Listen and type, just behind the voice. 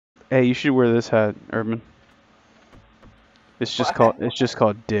Hey, you should wear this hat, Urban. It's just called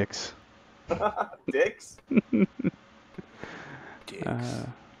Dicks. Dicks? Dicks.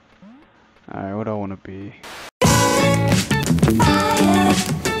 Alright, what do I want to be?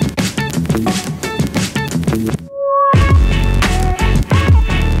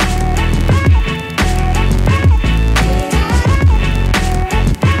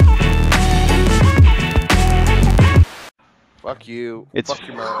 Fuck you. It's Fuck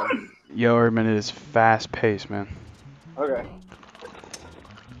your mom. Yo, Urban, it is fast paced, man. Okay.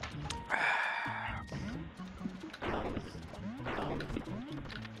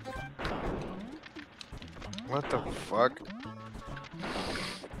 What the fuck?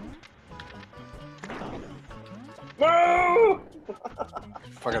 No!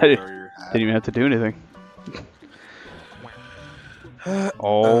 Fucking I throw your hat. Didn't even have to do anything.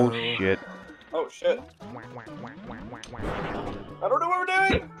 Oh shit. Oh shit. I don't know what we're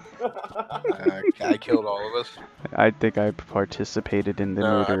doing! I killed all of us. I think I participated in the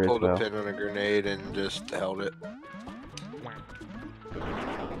No, I murder as pulled a well. pin on a grenade and just held it.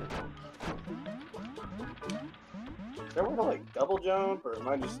 Is there one to like double jump or am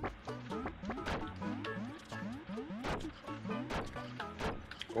I just...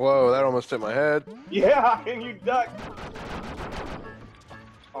 Whoa, that almost hit my head. Yeah, and you duck!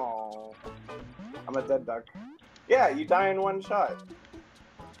 Oh, I'm a dead duck. Yeah, you die in one shot.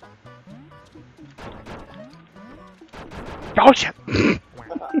 Oh shit!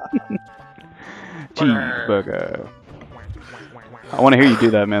 Cheeseburger. I want to hear you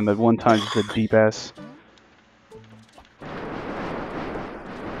do that, man. That one time just a deep ass.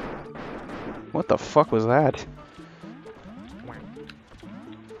 What the fuck was that?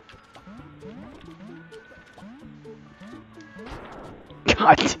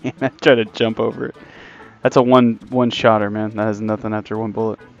 God damn! I tried to jump over it. That's a one-shotter, man. That has nothing after one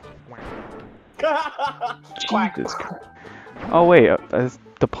bullet. Quack. Jesus Christ. Oh wait,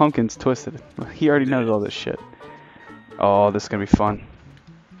 the pumpkin's twisted. He already knows all this shit. Oh, this is gonna be fun.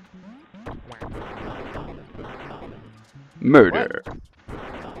 Murder. What?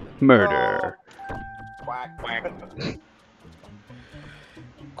 Murder. Quack, quack.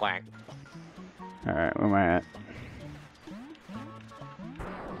 Quack. Alright, where am I at?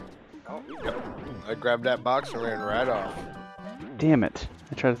 Oh, you go. I grabbed that box and ran right off. Damn it.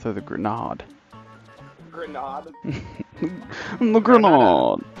 I tried to throw the grenade. Grenade. The grenade.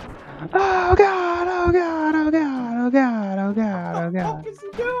 Oh god, oh god, oh god, oh god, oh god, oh What the god. fuck is he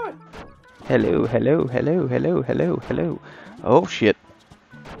doing? Hello, hello, hello, hello, hello, hello. Oh shit.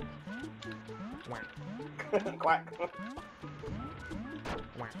 Quack.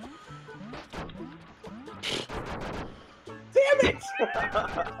 Damn it!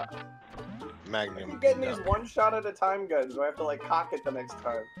 Magnum. I'm getting these one shot at a time guns, so I have to like cock it the next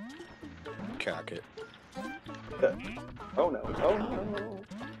time. Cock it. Oh no, oh no.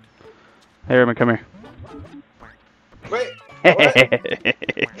 Hey, Herman, come here. Wait,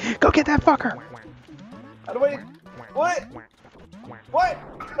 what? Go get that fucker! How do I... What? What?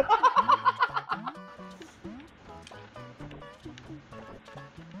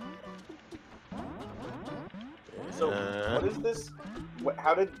 So, what is this? What,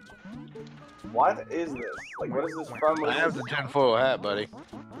 how did... What is this? Like, what is this from? I have the tinfoil hat, buddy.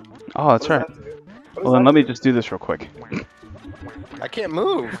 Oh, that's right. Well, then let me just do this real quick. I can't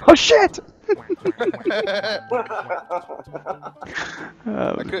move. Oh shit! I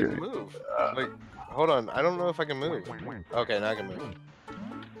Oh, couldn't great. move. Like, hold on. I don't know if I can move. Okay, now I can move.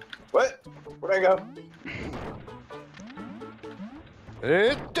 What? Where'd I go?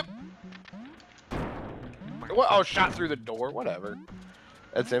 What? Oh, shot through the door. Whatever.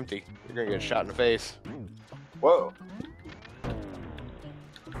 That's empty. You're gonna get shot in the face. Whoa.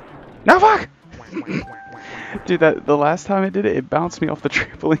 No fuck! Dude, the last time I did it, it bounced me off the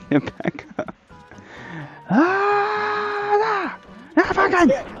trampoline and back up. Ah! No fucking!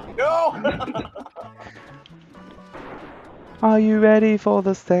 Shit. No! Are you ready for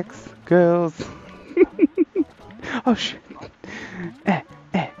the sex, girls? Oh shit!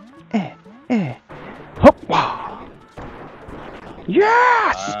 Hop! Wow.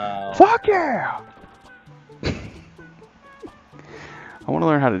 Yes! Wow. Fuck yeah! I want to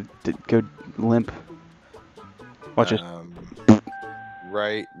learn how to go limp. Watch it.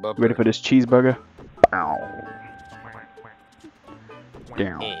 Right, bumper. Ready for this cheeseburger? Ow.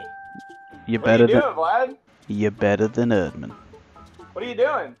 Down. You What are better you doing, than Vlad? you better than Edmund. What are you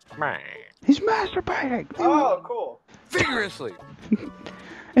doing? He's masturbating Oh, cool. Vigorously.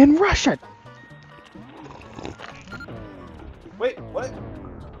 in Russian. Wait, what?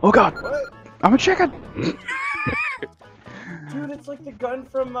 Oh god, What? I'm a chicken. Dude, it's like the gun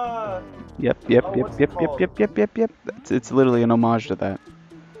from Yep. what's it called? It's literally an homage to that.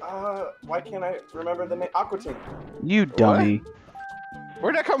 Why can't I remember the name? Aqua Teen. You dummy.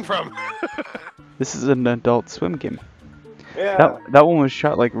 Where'd that come from? This is an Adult Swim game. Yeah. That one was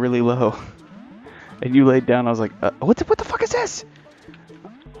shot like really low. And you laid down, I was like, what the fuck is this?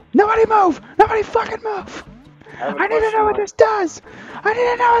 Nobody move! Nobody fucking move! I need to know what this does! I need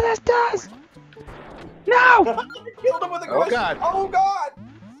to know what this does! No! You killed him with a Oh, question. God. Oh god!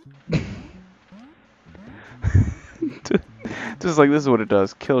 Just like this is what it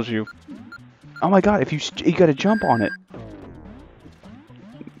does, kills you. Oh my god, if you gotta jump on it.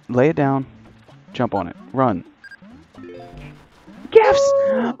 Lay it down, jump on it, run. Gifts!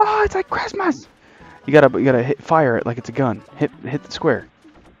 Oh, it's like Christmas! You gotta fire it like it's a gun. Hit the square.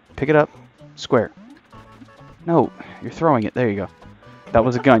 Pick it up, square. No, you're throwing it. There you go. That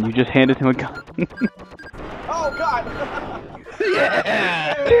was a gun. You just handed him a gun. Oh god!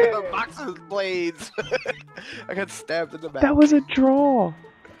 Yeah! The box of blades. I got stabbed in the back. That was a draw.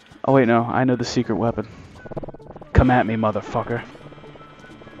 Oh wait, no. I know the secret weapon. Come at me, motherfucker.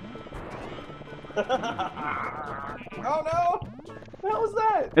 Oh no! What was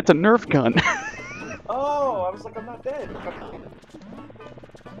that? It's a Nerf gun. Oh, I was like, I'm not dead.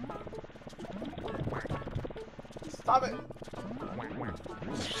 Stop it!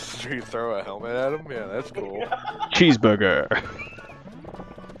 Should you throw a helmet at him? Yeah, that's cool. Cheeseburger.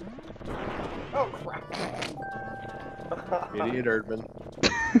 Oh crap! Idiot Erdman.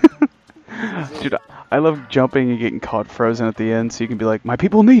 Dude, I love jumping and getting caught frozen at the end so you can be like, my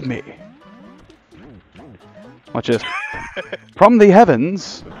people need me. Watch this. From the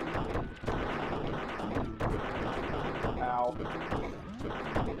heavens. Ow.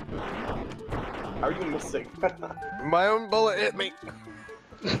 How are you missing? My own bullet hit me.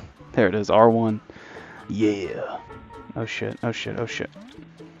 There it is, R1. Yeah. Oh shit, oh shit, oh shit.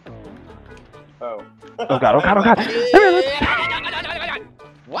 Oh. Oh god, oh god, oh god.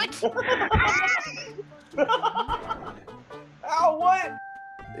 What? Ow, what?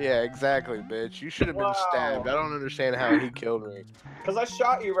 Yeah, exactly, bitch. You should have been Wow. stabbed. I don't understand how he killed me. Because I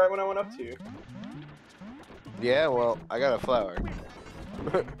shot you right when I went up to you. Yeah, well, I got a flower.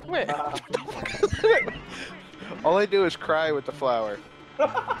 Wait. Uh, What the fuck is that? All I do is cry with the flower.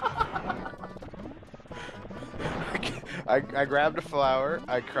 I grabbed a flower,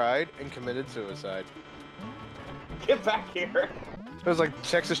 I cried, and committed suicide. Get back here. It was like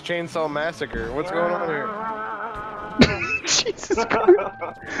Texas Chainsaw Massacre. What's going on here? Jesus Christ.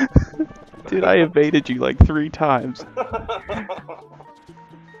 Dude, I evaded you like 3 times.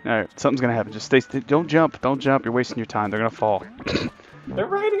 Alright, something's gonna happen. Just stay. Don't jump. Don't jump. You're wasting your time. They're gonna fall. They're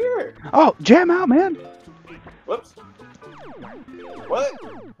right here. Oh, jam out, man. Whoops. What?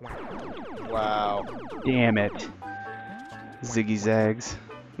 Wow. Damn it. Ziggy zags.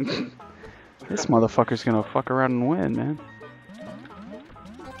 This motherfucker's gonna fuck around and win, man.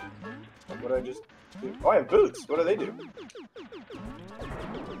 What did I just do? Oh, I have boots. What do they do?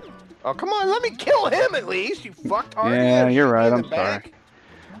 Oh, come on, let me kill him at least, you fucktard. Yeah, you're shoot me right, in I'm the back. sorry.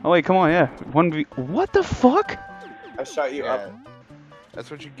 Oh wait, come on, yeah. 1v. What the fuck? I shot you Yeah, up.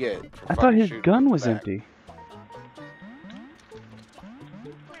 that's what you get. For I thought fucking his shooting gun in the was back. empty.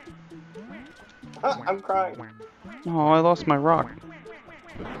 I'm crying. Oh, I lost my rock.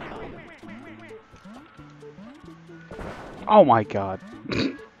 Oh my god.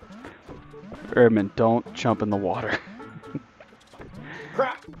 Erdman, don't jump in the water.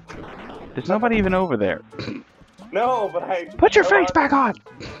 Crap. There's nobody even over there. No, but I. Put your face back on!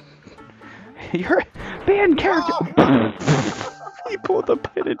 You're being character. He pulled the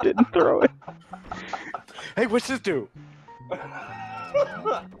pin and didn't throw it. Hey, what's this do?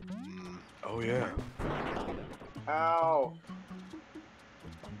 Oh yeah. Ow.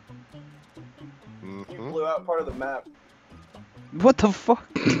 You blew out part of the map. What the fuck?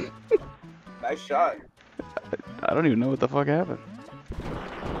 Nice shot. I don't even know what the fuck happened.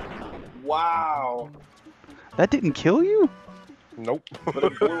 Wow. That didn't kill you? Nope. But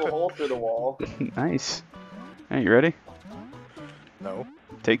it blew a hole through the wall. Nice. Hey, you ready? No.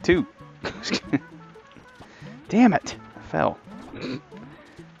 Take 2. Damn it. I fell.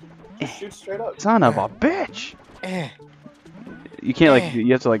 Just shoot straight up. Son of a bitch! You can't like,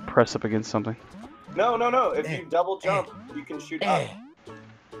 you have to like press up against something. No, no, no. If you double jump, you can shoot up.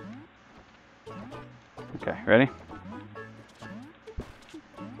 Okay, ready?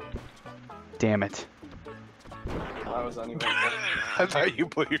 Damn it. I was uneven. I thought you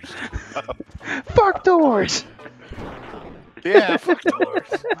blew yourself up. Fuck doors! Yeah, fuck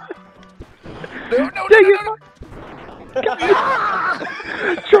doors. No, no, no, Dang no, it! no,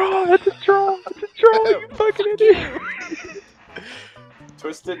 Draw! That's a draw! That's a draw! You fucking idiot!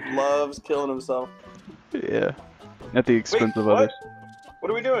 Twisted loves killing himself. Yeah. At the expense of what? others. What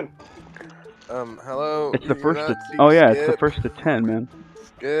are we doing? Hello. It's the You're first not to... seeing Oh yeah, it's the Skip. first to 10, man.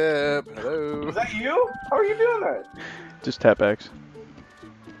 Skip. Hello. Is that you? How are you doing that? Just tap X.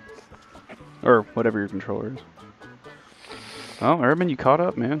 Or whatever your controller is. Oh, Erdman, you caught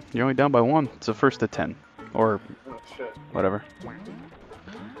up, man. You're only down by 1. It's the first to 10. Or Oh shit. whatever.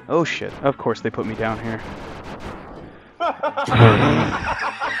 Oh shit. Of course they put me down here.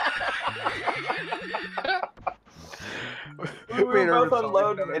 We were both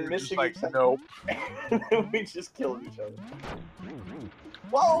unloading and just missing like, each other. nope. And we just killed each other.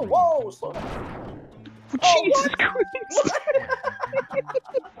 Whoa, whoa, slow down. Jesus Christ!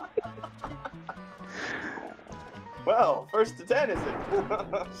 Well, first to 10, is it?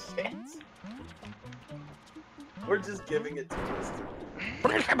 Shit. We're just giving it to Twisted.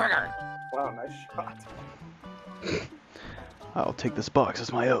 Wow, nice shot. I'll take this box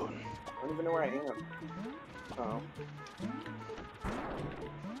as my own. I don't even know where I am. Oh.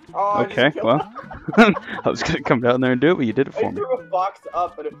 Oh, Okay, well, I was gonna come down there and do it, but you did it I for me. threw a box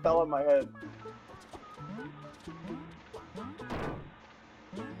up and it fell on my head.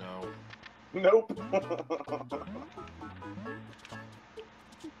 No. Nope.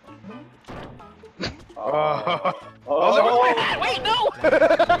 Oh. Oh. Wait, no! I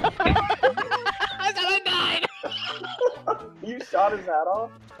thought I died! You shot his hat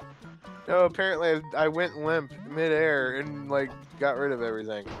off? No, apparently I went limp midair and, like, got rid of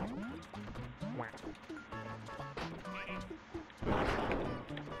everything.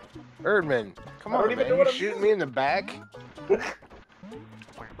 Erdman, come I don't on, even man. know what You I'm shooting doing. me in the back?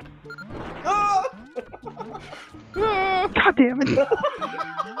 Ah! God damn it!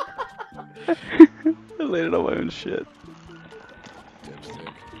 I landed on my own shit.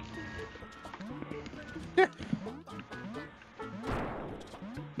 Dipstick.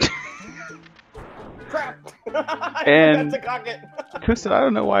 Crap! And- That's a cock it. Twisted, I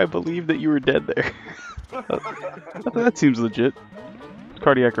don't know why I believe that you were dead there. That seems legit.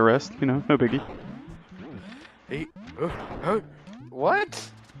 Cardiac arrest, you know, no biggie. Hey, what?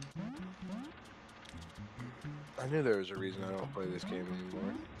 I knew there was a reason I don't play this game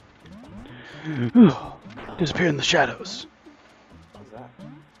anymore. Disappear in the shadows. What's that?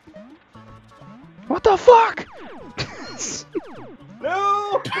 What the fuck?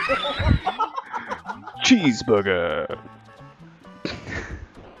 No! Cheeseburger.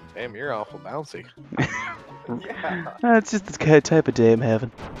 Damn, you're awful bouncy. Yeah. That's just the kind of type of day I'm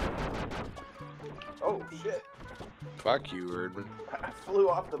having. Oh shit. Fuck you, Erdman. I flew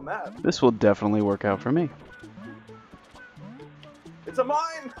off the map. This will definitely work out for me. It's a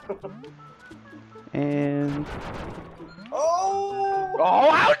mine! And... Oh!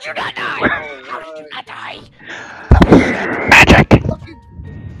 Oh, how'd you not die? Oh, How'd you not die? Magic!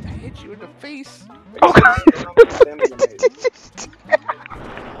 I hit you in the face. Oh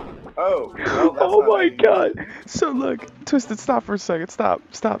Oh, well, that's Oh not my how you- god! So look, Twisted, stop for a second. Stop.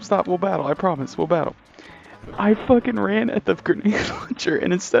 We'll battle. I promise. We'll battle. I fucking ran at the grenade launcher,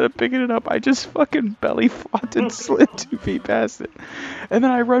 and instead of picking it up, I just fucking belly flopped and slid 2 feet past it. And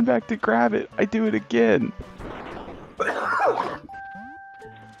then I run back to grab it. I do it again.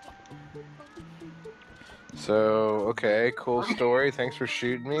 So, okay, cool story. Thanks for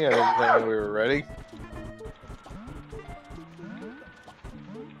shooting me. I didn't think we were ready.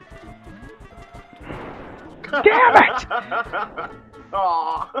 Damn it!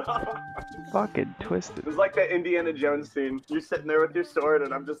 Aw. Fucking Twisted. It was like that Indiana Jones scene. You're sitting there with your sword,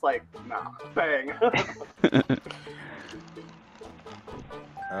 and I'm just like, nah, bang.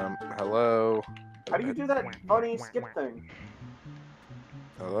 Hello. How do you do that funny skip thing?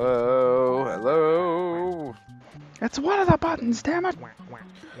 Hello. That's one of the buttons, damn it!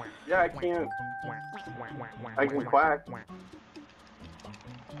 Yeah, I can't. I can quack.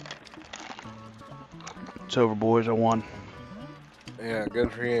 It's over, boys. I won. Yeah, good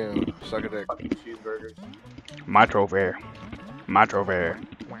for you. Suck a dick. Fucking cheeseburgers. My trophy. My trophy.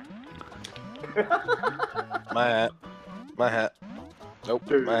 My hat. My hat. Nope,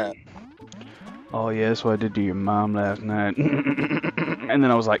 my hat. Oh yeah, that's what I did to your mom last night. And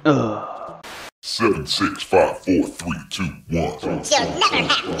then I was like, ugh. 7, 6, 5, 4, 3, 2, 1. You'll never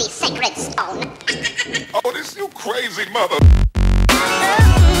have the sacred stone. Oh, this you crazy mother.